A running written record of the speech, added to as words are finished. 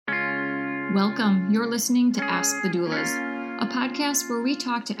Welcome. You're listening to Ask the Doulas, a podcast where we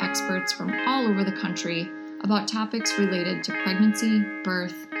talk to experts from all over the country about topics related to pregnancy,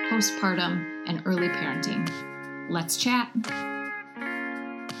 birth, postpartum, and early parenting. Let's chat.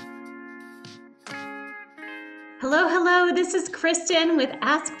 Hello, this is Kristin with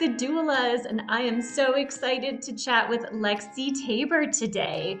Ask the Doulas, and I am so excited to chat with Lexi Tabor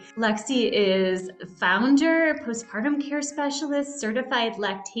today. Lexi is founder, postpartum care specialist, certified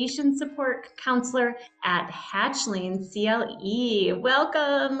lactation support counselor at Hatchling CLE.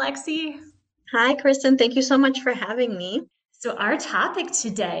 Welcome, Lexi. Hi, Kristin. Thank you so much for having me. So our topic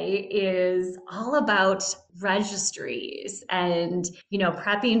today is all about registries and,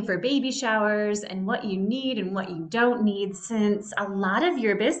 prepping for baby showers and what you need and what you don't need, since a lot of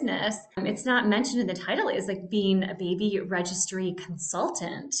your business, it's not mentioned in the title, is like being a baby registry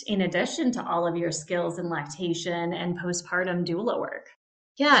consultant in addition to all of your skills in lactation and postpartum doula work.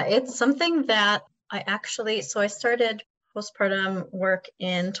 Yeah, it's something that I started postpartum work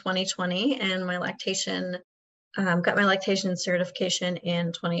in 2020 and got my lactation certification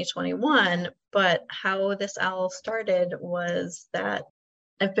in 2021, but how this all started was that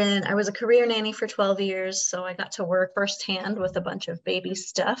I was a career nanny for 12 years, so I got to work firsthand with a bunch of baby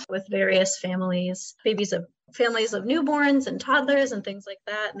stuff with various families of newborns and toddlers and things like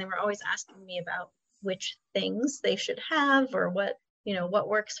that, and they were always asking me about which things they should have or what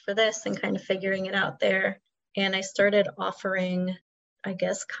works for this, and kind of figuring it out there. And I started offering,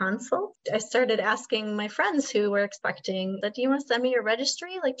 consult. I started asking my friends who were expecting that, do you want to send me your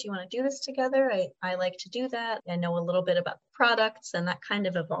registry? Do you want to do this together? I like to do that. I know a little bit about products, and that kind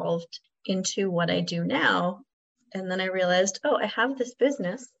of evolved into what I do now. And then I realized, I have this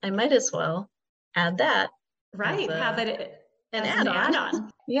business. I might as well add that. Right. Have it an as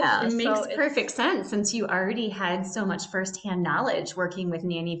add-on. Yeah. It makes perfect sense, since you already had so much firsthand knowledge working with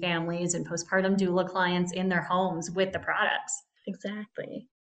nanny families and postpartum doula clients in their homes with the products. Exactly.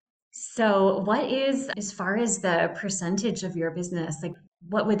 So what is, as far as the percentage of your business,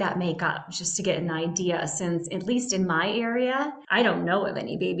 what would that make up, just to get an idea, since at least in my area, I don't know of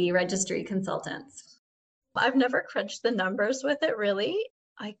any baby registry consultants. I've never crunched the numbers with it, really.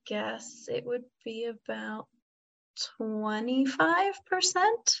 I guess it would be about 25%.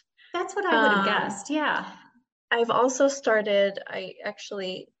 That's what I would have guessed, yeah. I've also I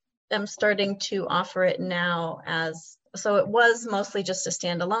actually am starting to offer it now so it was mostly just a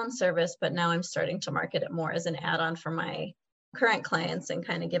standalone service, but now I'm starting to market it more as an add-on for my current clients, and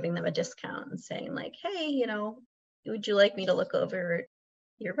kind of giving them a discount and saying hey, would you like me to look over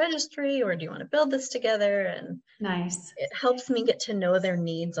your registry, or do you want to build this together? And nice. It helps me get to know their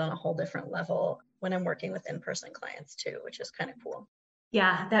needs on a whole different level when I'm working with in-person clients too, which is kind of cool.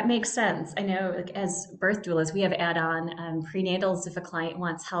 Yeah, that makes sense. I know, as birth doulas, we have add-on prenatals if a client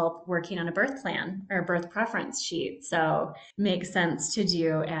wants help working on a birth plan or a birth preference sheet. So it makes sense to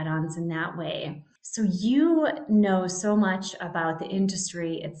do add-ons in that way. So you know so much about the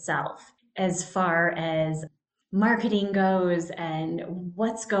industry itself as far as marketing goes and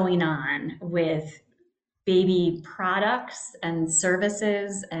what's going on with baby products and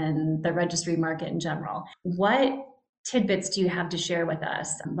services and the registry market in general. What tidbits do you have to share with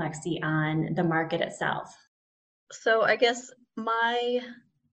us, Lexi, on the market itself? So I guess my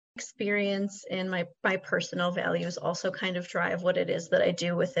experience and my personal values also kind of drive what it is that I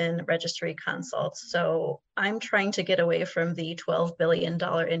do within registry consults. So I'm trying to get away from the $12 billion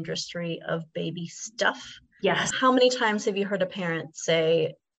industry of baby stuff. Yes. How many times have you heard a parent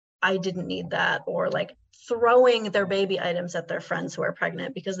say, I didn't need that, or throwing their baby items at their friends who are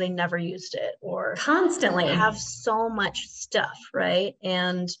pregnant because they never used it, or constantly have so much stuff, right?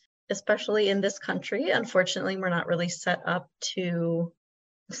 And especially in this country, unfortunately, we're not really set up to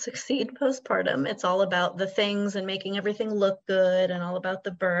succeed postpartum. It's all about the things and making everything look good, and all about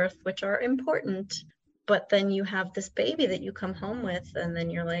the birth, which are important. But then you have this baby that you come home with, and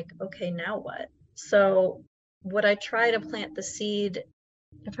then you're like, okay, now what? So what I try to plant the seed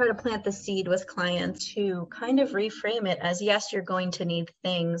with clients who kind of reframe it as, yes, you're going to need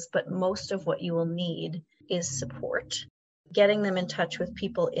things, but most of what you will need is support. Getting them in touch with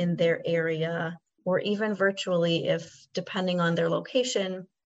people in their area, or even virtually if, depending on their location,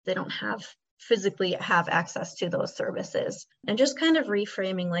 they don't physically have access to those services. And just kind of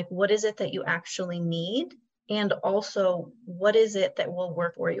reframing, what is it that you actually need? And also, what is it that will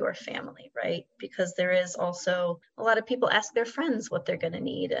work for your family, right? Because there is also a lot of people ask their friends what they're going to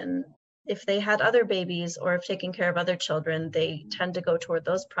need. And if they had other babies or have taken care of other children, they tend to go toward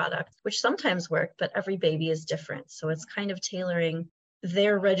those products, which sometimes work, but every baby is different. So it's kind of tailoring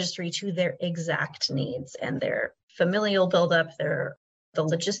their registry to their exact needs and their familial buildup, their the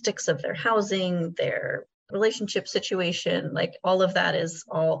logistics of their housing, their relationship situation, like all of that is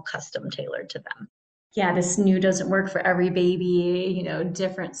all custom tailored to them. Yeah, this new doesn't work for every baby,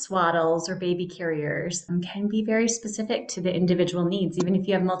 different swaddles or baby carriers can be very specific to the individual needs. Even if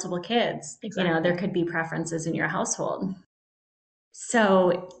you have multiple kids, Exactly. there could be preferences in your household.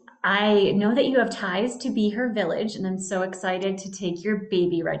 So I know that you have ties to Be Her Village, and I'm so excited to take your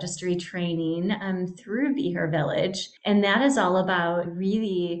baby registry training through Be Her Village. And that is all about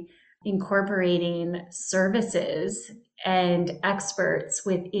really incorporating services and experts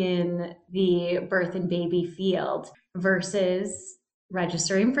within the birth and baby field versus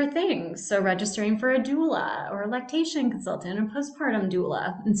registering for things. So registering for a doula or a lactation consultant, a postpartum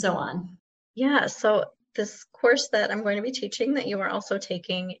doula, and so on. Yeah. So this course that I'm going to be teaching that you are also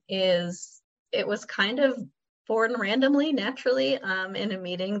taking it was kind of born randomly, naturally, in a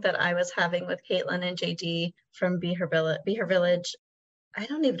meeting that I was having with Caitlin and JD from Be Her Village. I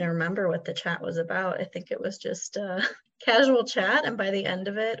don't even remember what the chat was about. I think it was just a casual chat. And by the end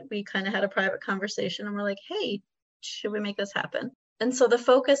of it, we kind of had a private conversation and we're like, hey, should we make this happen? And so the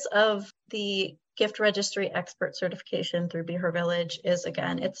focus of the gift registry expert certification through Be Her Village is,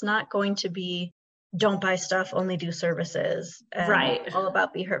 again, it's not going to be don't buy stuff, only do services, and right, all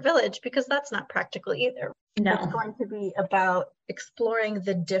about Be Her Village, because that's not practical either. No. It's going to be about exploring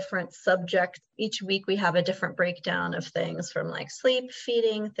the different subjects. Each week we have a different breakdown of things from like sleep,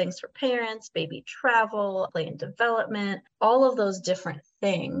 feeding, things for parents, baby travel, play and development, all of those different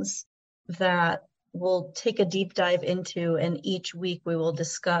things that we'll take a deep dive into. And each week we will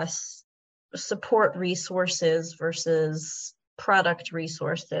discuss support resources versus product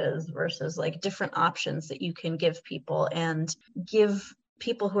resources versus like different options that you can give people, and give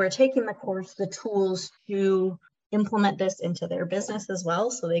people who are taking the course the tools to implement this into their business as well,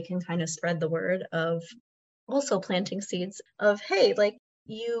 so they can kind of spread the word of also planting seeds of, hey, like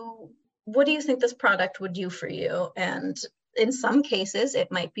what do you think this product would do for you? And in some cases,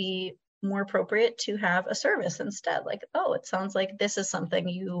 it might be more appropriate to have a service instead. Like, oh, it sounds like this is something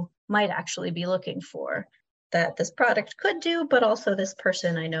you might actually be looking for, that this product could do, but also this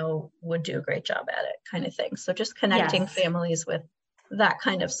person I know would do a great job at it, kind of thing. So just connecting families with that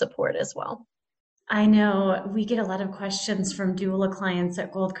kind of support as well. I know we get a lot of questions from doula clients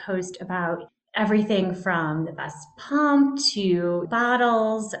at Gold Coast about everything from the best pump to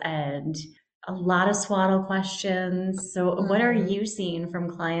bottles and a lot of swaddle questions. So what are you seeing from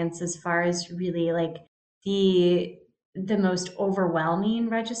clients as far as really like the most overwhelming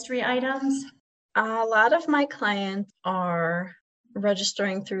registry items? A lot of my clients are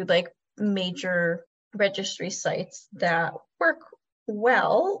registering through like major registry sites that work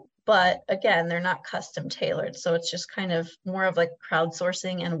well, but again, they're not custom tailored. So it's just kind of more of like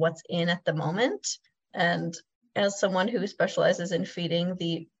crowdsourcing and what's in at the moment. And as someone who specializes in feeding,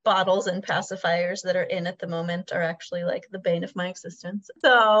 the bottles and pacifiers that are in at the moment are actually like the bane of my existence.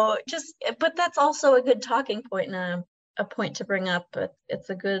 So but that's also a good talking point and a point to bring up. But it's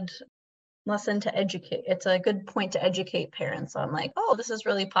a good lesson to educate. It's a good point to educate parents on like, oh, this is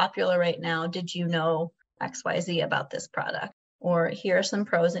really popular right now. Did you know XYZ about this product? Or here are some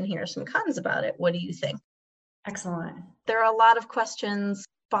pros and here are some cons about it. What do you think? Excellent. There are a lot of questions: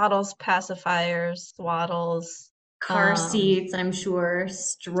 bottles, pacifiers, swaddles, car seats, I'm sure,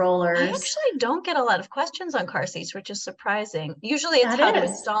 strollers. I actually don't get a lot of questions on car seats, which is surprising. Usually it's how to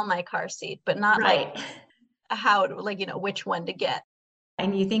install my car seat, but not like how to, like, which one to get.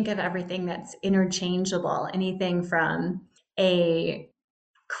 And you think of everything that's interchangeable, anything from a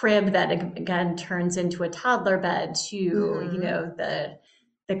crib that again turns into a toddler bed to,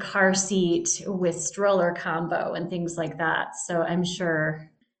 the car seat with stroller combo and things like that. So I'm sure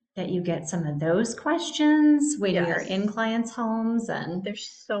that you get some of those questions when you're in clients' homes. And there's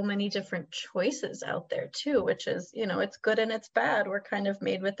so many different choices out there too, which is, it's good and it's bad. We're kind of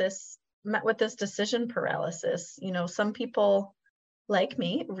met with this decision paralysis. Some people like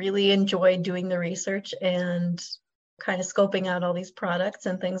me really enjoy doing the research and kind of scoping out all these products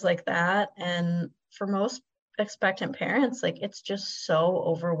and things like that. And for most expectant parents, like, it's just so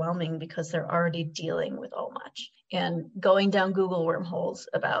overwhelming because they're already dealing with so much and going down Google wormholes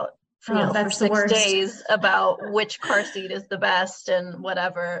about for 6 days about which car seat is the best and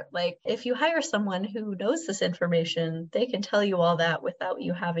whatever. Like, if you hire someone who knows this information, they can tell you all that without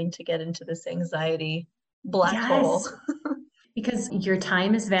you having to get into this anxiety black hole. Because your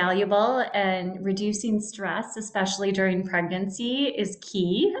time is valuable and reducing stress, especially during pregnancy, is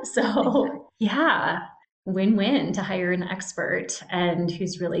key. So, win-win to hire an expert and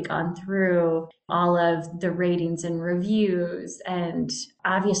who's really gone through all of the ratings and reviews and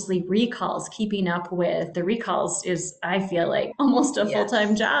obviously recalls. Keeping up with the recalls is, I feel like, almost a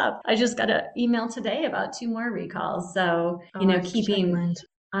full-time job. I just got an email today about 2 more recalls. So, keeping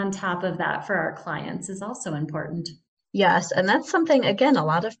on top of that for our clients is also important. Yes, and that's something, again, a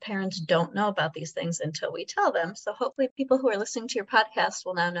lot of parents don't know about these things until we tell them. So hopefully people who are listening to your podcast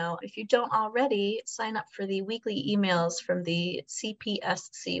will now know. If you don't already, sign up for the weekly emails from the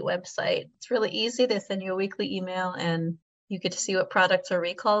CPSC website. It's really easy. They send you a weekly email and you get to see what products are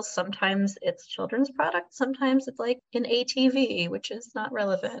recalls. Sometimes it's children's products. Sometimes it's like an ATV, which is not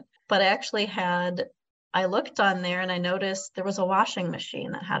relevant. But I looked on there and I noticed there was a washing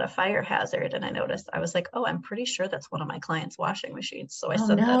machine that had a fire hazard. And I was like, oh, I'm pretty sure that's one of my clients' washing machines. So I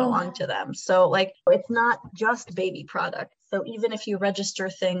sent that along to them. So it's not just baby products. So even if you register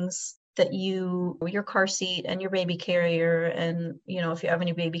things that your car seat and your baby carrier, and, if you have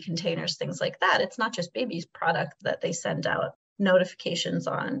any baby containers, things like that, it's not just baby's product that they send out notifications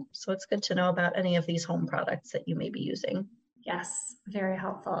on. So it's good to know about any of these home products that you may be using. Yes, very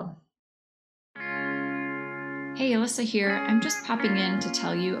helpful. Hey, Alyssa here. I'm just popping in to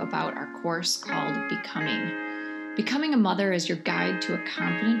tell you about our course called Becoming. Becoming a Mother is your guide to a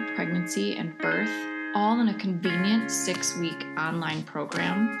confident pregnancy and birth, all in a convenient 6-week online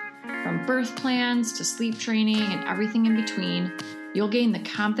program. From birth plans to sleep training and everything in between, you'll gain the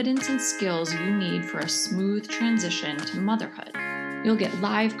confidence and skills you need for a smooth transition to motherhood. You'll get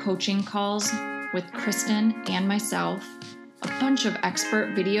live coaching calls with Kristin and myself, a bunch of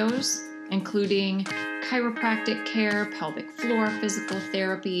expert videos, including chiropractic care, pelvic floor physical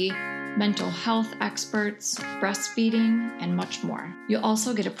therapy, mental health experts, breastfeeding, and much more. You'll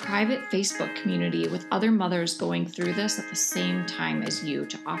also get a private Facebook community with other mothers going through this at the same time as you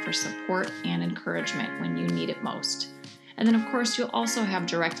to offer support and encouragement when you need it most. And then, of course, you'll also have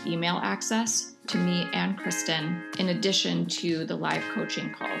direct email access to me and Kristin, in addition to the live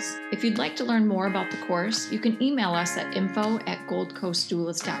coaching calls. If you'd like to learn more about the course, you can email us at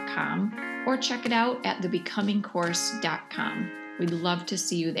info@goldcoastdoulas.com or check it out at thebecomingcourse.com. We'd love to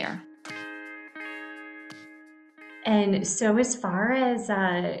see you there. And so as far as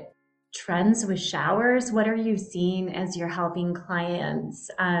trends with showers, what are you seeing as you're helping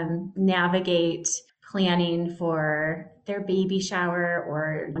clients navigate planning for their baby shower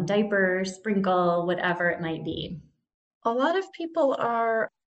or diaper, sprinkle, whatever it might be? A lot of people I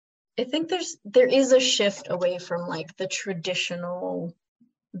think there is a shift away from the traditional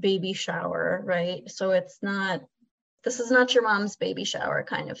baby shower, right? So this is not your mom's baby shower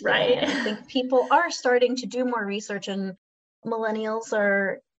kind of thing. Right. And I think people are starting to do more research, and millennials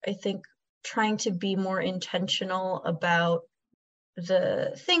are, I think, trying to be more intentional about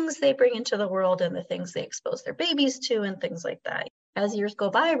the things they bring into the world and the things they expose their babies to and things like that. As years go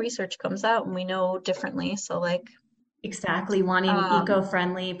by, research comes out and we know differently. So exactly, wanting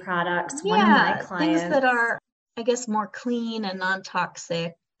eco-friendly products. Yeah, one of my clients, things that are, I guess, more clean and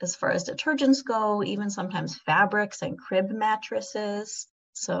non-toxic as far as detergents go, even sometimes fabrics and crib mattresses.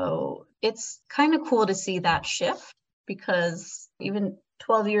 So it's kind of cool to see that shift, because even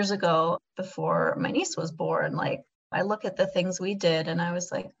 12 years ago, before my niece was born, I look at the things we did and I was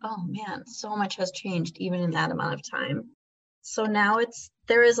like, oh man, so much has changed even in that amount of time. So now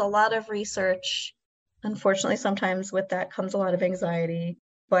there is a lot of research. Unfortunately, sometimes with that comes a lot of anxiety,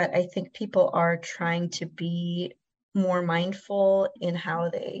 but I think people are trying to be more mindful in how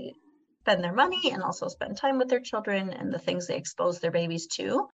they spend their money and also spend time with their children and the things they expose their babies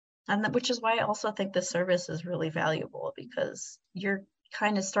to. And which is why I also think this service is really valuable, because you're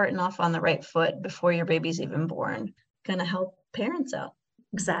kind of starting off on the right foot before your baby's even born, going to help parents out.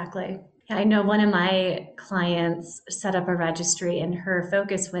 Exactly. I know one of my clients set up a registry, and her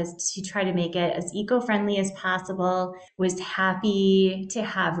focus was to try to make it as eco-friendly as possible, was happy to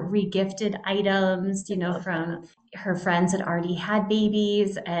have regifted items, from her friends that already had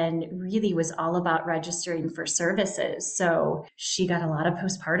babies, and really was all about registering for services. So she got a lot of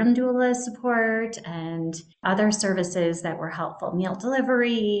postpartum doula support and other services that were helpful, meal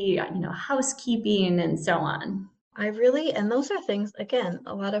delivery, housekeeping, and so on. And those are things, again,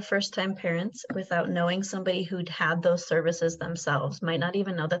 a lot of first-time parents, without knowing somebody who'd had those services themselves, might not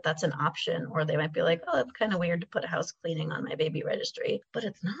even know that that's an option, or they might be like, oh, it's kind of weird to put house cleaning on my baby registry, but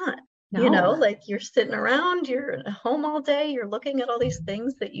it's not. No. You're sitting around, you're at home all day, you're looking at all these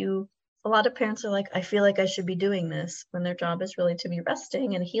things that a lot of parents are like, I feel like I should be doing this, when their job is really to be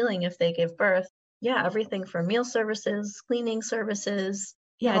resting and healing if they give birth. Yeah, everything from meal services, cleaning services,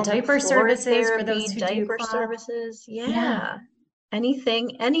 diaper services for those who diaper do services. Yeah.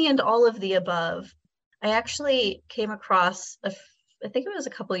 Anything, any and all of the above. I actually came across, I think it was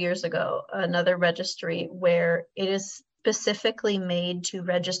a couple of years ago, another registry where it is specifically made to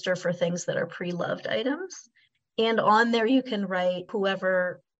register for things that are pre-loved items. And on there, you can write,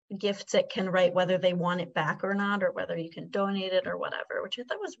 whoever gifts it can write whether they want it back or not, or whether you can donate it or whatever, which I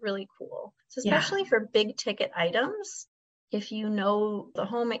thought was really cool. So especially for big ticket items, if you know the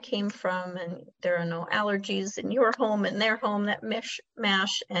home it came from and there are no allergies in your home and their home that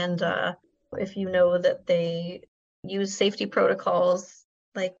mash, and if you know that they use safety protocols,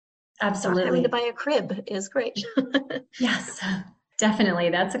 like Absolutely. not having to buy a crib is great. Yes, definitely.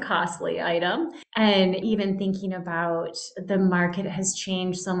 That's a costly item. And even thinking about the market has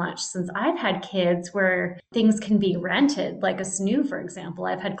changed so much since I've had kids where things can be rented, like a SNU, for example.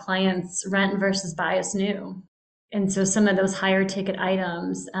 I've had clients rent versus buy a SNU. And so some of those higher ticket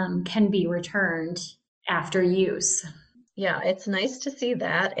items can be returned after use. Yeah, it's nice to see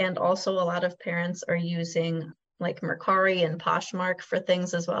that. And also a lot of parents are using like Mercari and Poshmark for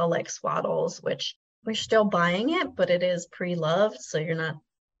things as well, like swaddles, which we're still buying it, but it is pre-loved. So you're not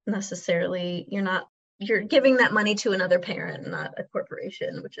necessarily, you're giving that money to another parent, not a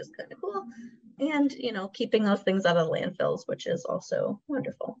corporation, which is kind of cool. And, keeping those things out of landfills, which is also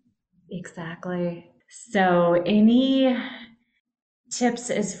wonderful. Exactly. So any tips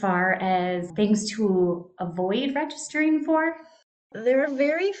as far as things to avoid registering for? There are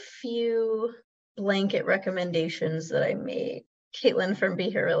very few blanket recommendations that I make. Caitlin from Be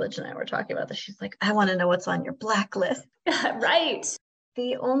Here Village and I were talking about this. She's like, I want to know what's on your blacklist. Right.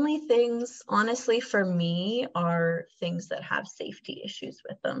 The only things, honestly, for me are things that have safety issues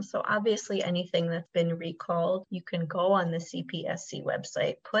with them. So obviously anything that's been recalled, you can go on the CPSC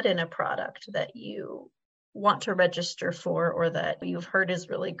website, put in a product that you want to register for or that you've heard is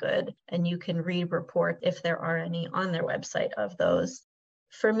really good, and you can read report if there are any on their website of those.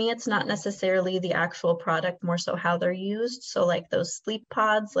 For me, it's not necessarily the actual product, more so how they're used. So like those sleep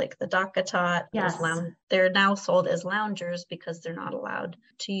pods, like the DockATot, Yes. They're now sold as loungers because they're not allowed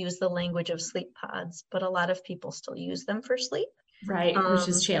to use the language of sleep pods, but a lot of people still use them for sleep. Right, which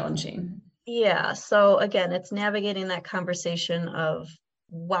is challenging. Yeah. So again, it's navigating that conversation of,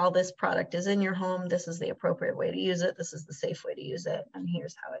 while this product is in your home, this is the appropriate way to use it. This is the safe way to use it. And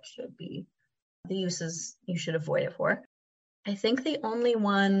here's how it should be. The uses you should avoid it for. I think the only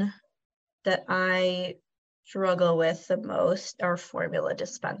one that I struggle with the most are formula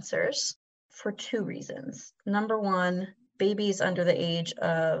dispensers for two reasons. Number one, babies under the age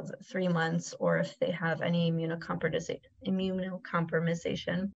of 3 months, or if they have any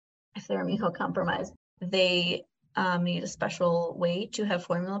immunocompromisation, if they're immunocompromised, they need a special way to have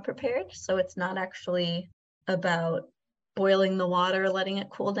formula prepared. So it's not actually about boiling the water, letting it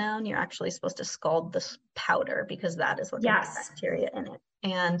cool down. You're actually supposed to scald this powder because that is what has bacteria in it.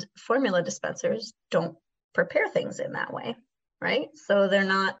 And formula dispensers don't prepare things in that way, right? So they're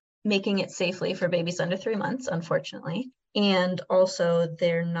not making it safely for babies under 3 months, unfortunately. And also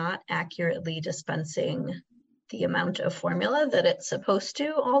they're not accurately dispensing the amount of formula that it's supposed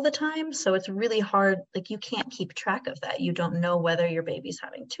to all the time. So it's really hard. Like, you can't keep track of that. You don't know whether your baby's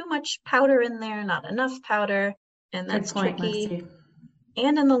having too much powder in there, not enough powder. And that's tricky. Lexi.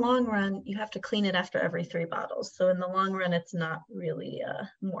 And in the long run, you have to clean it after every 3 bottles. So in the long run, it's not really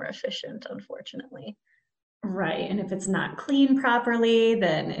more efficient, unfortunately. Right. And if it's not cleaned properly,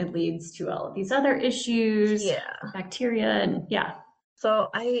 then it leads to all of these other issues, bacteria, and So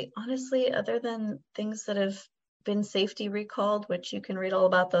I honestly, other than things that have been safety recalled, which you can read all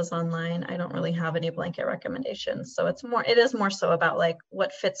about those online, I don't really have any blanket recommendations. So it is more so about like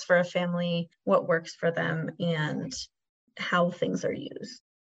what fits for a family, what works for them, and how things are used.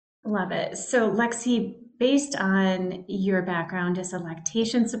 Love it. So Lexi, based on your background as a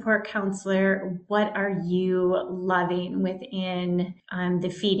lactation support counselor, what are you loving within the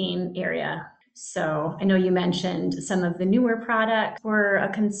feeding area? So I know you mentioned some of the newer products were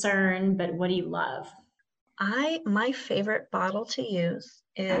a concern, but what do you love? My favorite bottle to use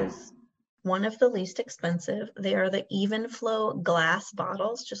is one of the least expensive. They are the even flow glass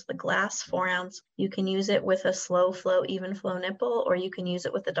bottles, just the glass 4-ounce. You can use it with a slow flow, even flow nipple, or you can use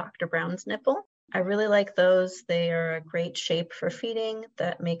it with the Dr. Brown's nipple. I really like those. They are a great shape for feeding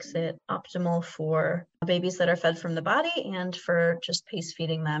that makes it optimal for babies that are fed from the body and for just pace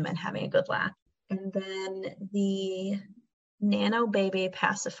feeding them and having a good laugh. And then the Nano Baby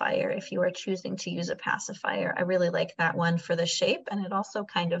pacifier, if you are choosing to use a pacifier, I really like that one for the shape, and it also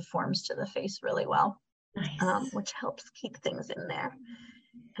kind of forms to the face really well, which helps keep things in there.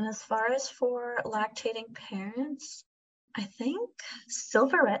 And as far as for lactating parents, I think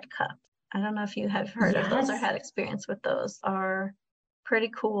Silverette cups, I don't know if you have heard of those or had experience with those, are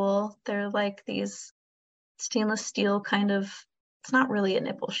pretty cool. They're like these stainless steel kind of, it's not really a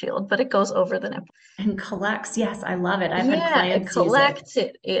nipple shield, but it goes over the nipple. And collects. Yes, I love it. I've had Yeah, it clients use it. collects,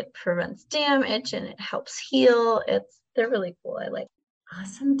 it prevents damage, and it helps heal. They're really cool. I like.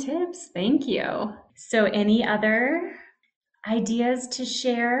 Awesome tips. Thank you. So any other ideas to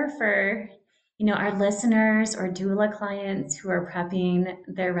share for, our listeners or doula clients who are prepping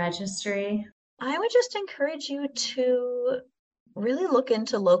their registry? I would just encourage you to really look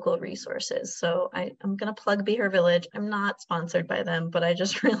into local resources. So I'm going to plug Be Her Village. I'm not sponsored by them, but I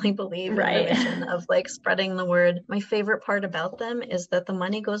just really believe in the mission of like spreading the word. My favorite part about them is that the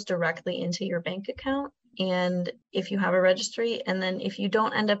money goes directly into your bank account. And if you have a registry, and then if you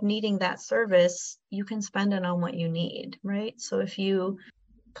don't end up needing that service, you can spend it on what you need, right? So if you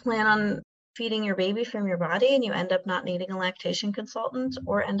plan on feeding your baby from your body and you end up not needing a lactation consultant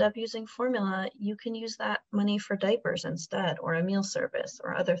or end up using formula, you can use that money for diapers instead, or a meal service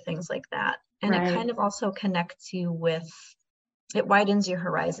or other things like that. And it kind of also connects you with, it widens your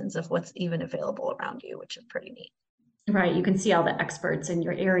horizons of what's even available around you, which is pretty neat. Right. You can see all the experts in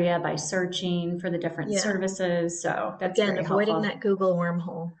your area by searching for the different services. So that's again, very avoiding helpful. that Google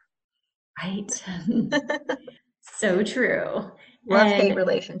wormhole. Right. So true. Love-hate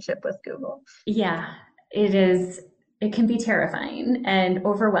relationship with Google. Yeah, it is. It can be terrifying and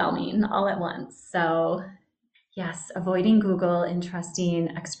overwhelming all at once. So yes, avoiding Google and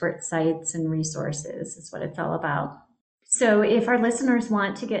trusting expert sites and resources is what it's all about. So if our listeners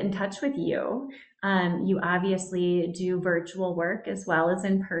want to get in touch with you, you obviously do virtual work as well as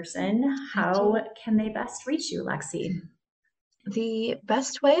in person. How can they best reach you, Lexi? The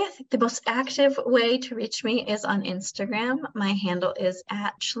best way, I think the most active way to reach me is on Instagram. My handle is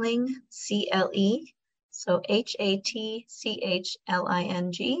Hatchling CLE. So HATCHLING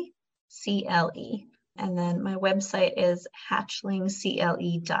CLE. And then my website is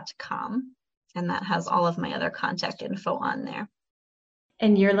hatchlingcle.com. And that has all of my other contact info on there.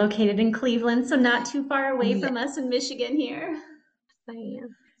 And you're located in Cleveland, so not too far away from us in Michigan here. I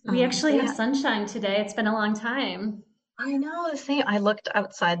am. We actually have sunshine today. It's been a long time. I know, the same. I looked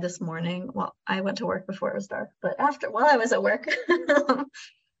outside this morning. Well, I went to work before it was dark, but while I was at work,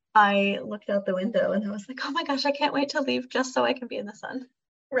 I looked out the window and I was like, oh my gosh, I can't wait to leave just so I can be in the sun.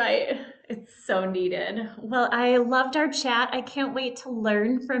 Right. It's so needed. Well, I loved our chat. I can't wait to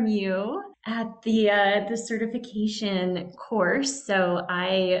learn from you at the certification course. So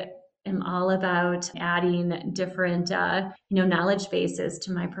I am all about adding different, knowledge bases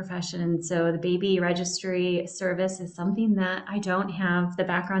to my profession. So the baby registry service is something that I don't have the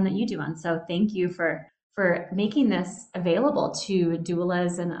background that you do on. So thank you for making this available to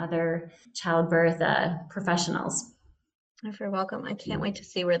doulas and other childbirth professionals. You're very welcome. I can't wait to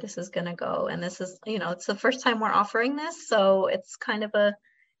see where this is going to go. And this is, it's the first time we're offering this. So it's kind of a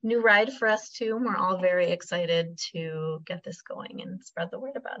new ride for us too. We're all very excited to get this going and spread the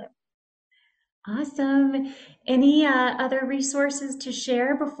word about it. Awesome. Any other resources to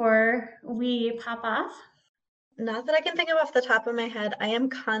share before we pop off? Not that I can think of off the top of my head. I am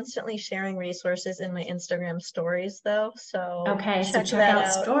constantly sharing resources in my Instagram stories though. So check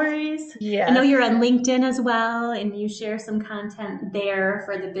out stories. Yeah. I know you're on LinkedIn as well, and you share some content there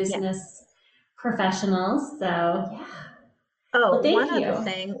for the business professionals. So yeah. Oh, well,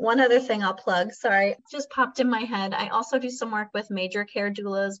 one other thing I'll plug. Sorry, just popped in my head. I also do some work with Major Care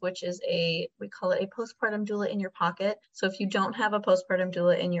Doulas, which is we call it a postpartum doula in your pocket. So if you don't have a postpartum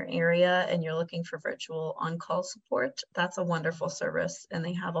doula in your area and you're looking for virtual on-call support, that's a wonderful service. And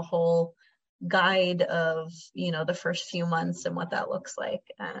they have a whole guide of, the first few months and what that looks like.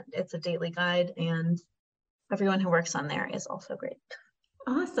 And it's a daily guide, and everyone who works on there is also great.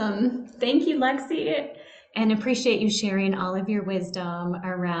 Awesome. Thank you, Lexi. And appreciate you sharing all of your wisdom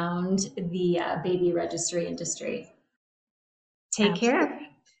around the baby registry industry. Take care.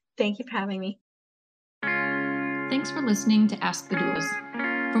 Thank you for having me. Thanks for listening to Ask the Doulas.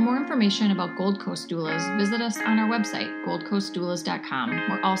 For more information about Gold Coast Doulas, visit us on our website, goldcoastdoulas.com.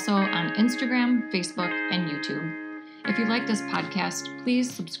 We're also on Instagram, Facebook, and YouTube. If you like this podcast, please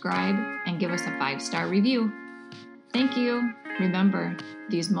subscribe and give us a 5-star review. Thank you. Remember,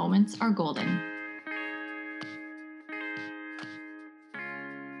 these moments are golden.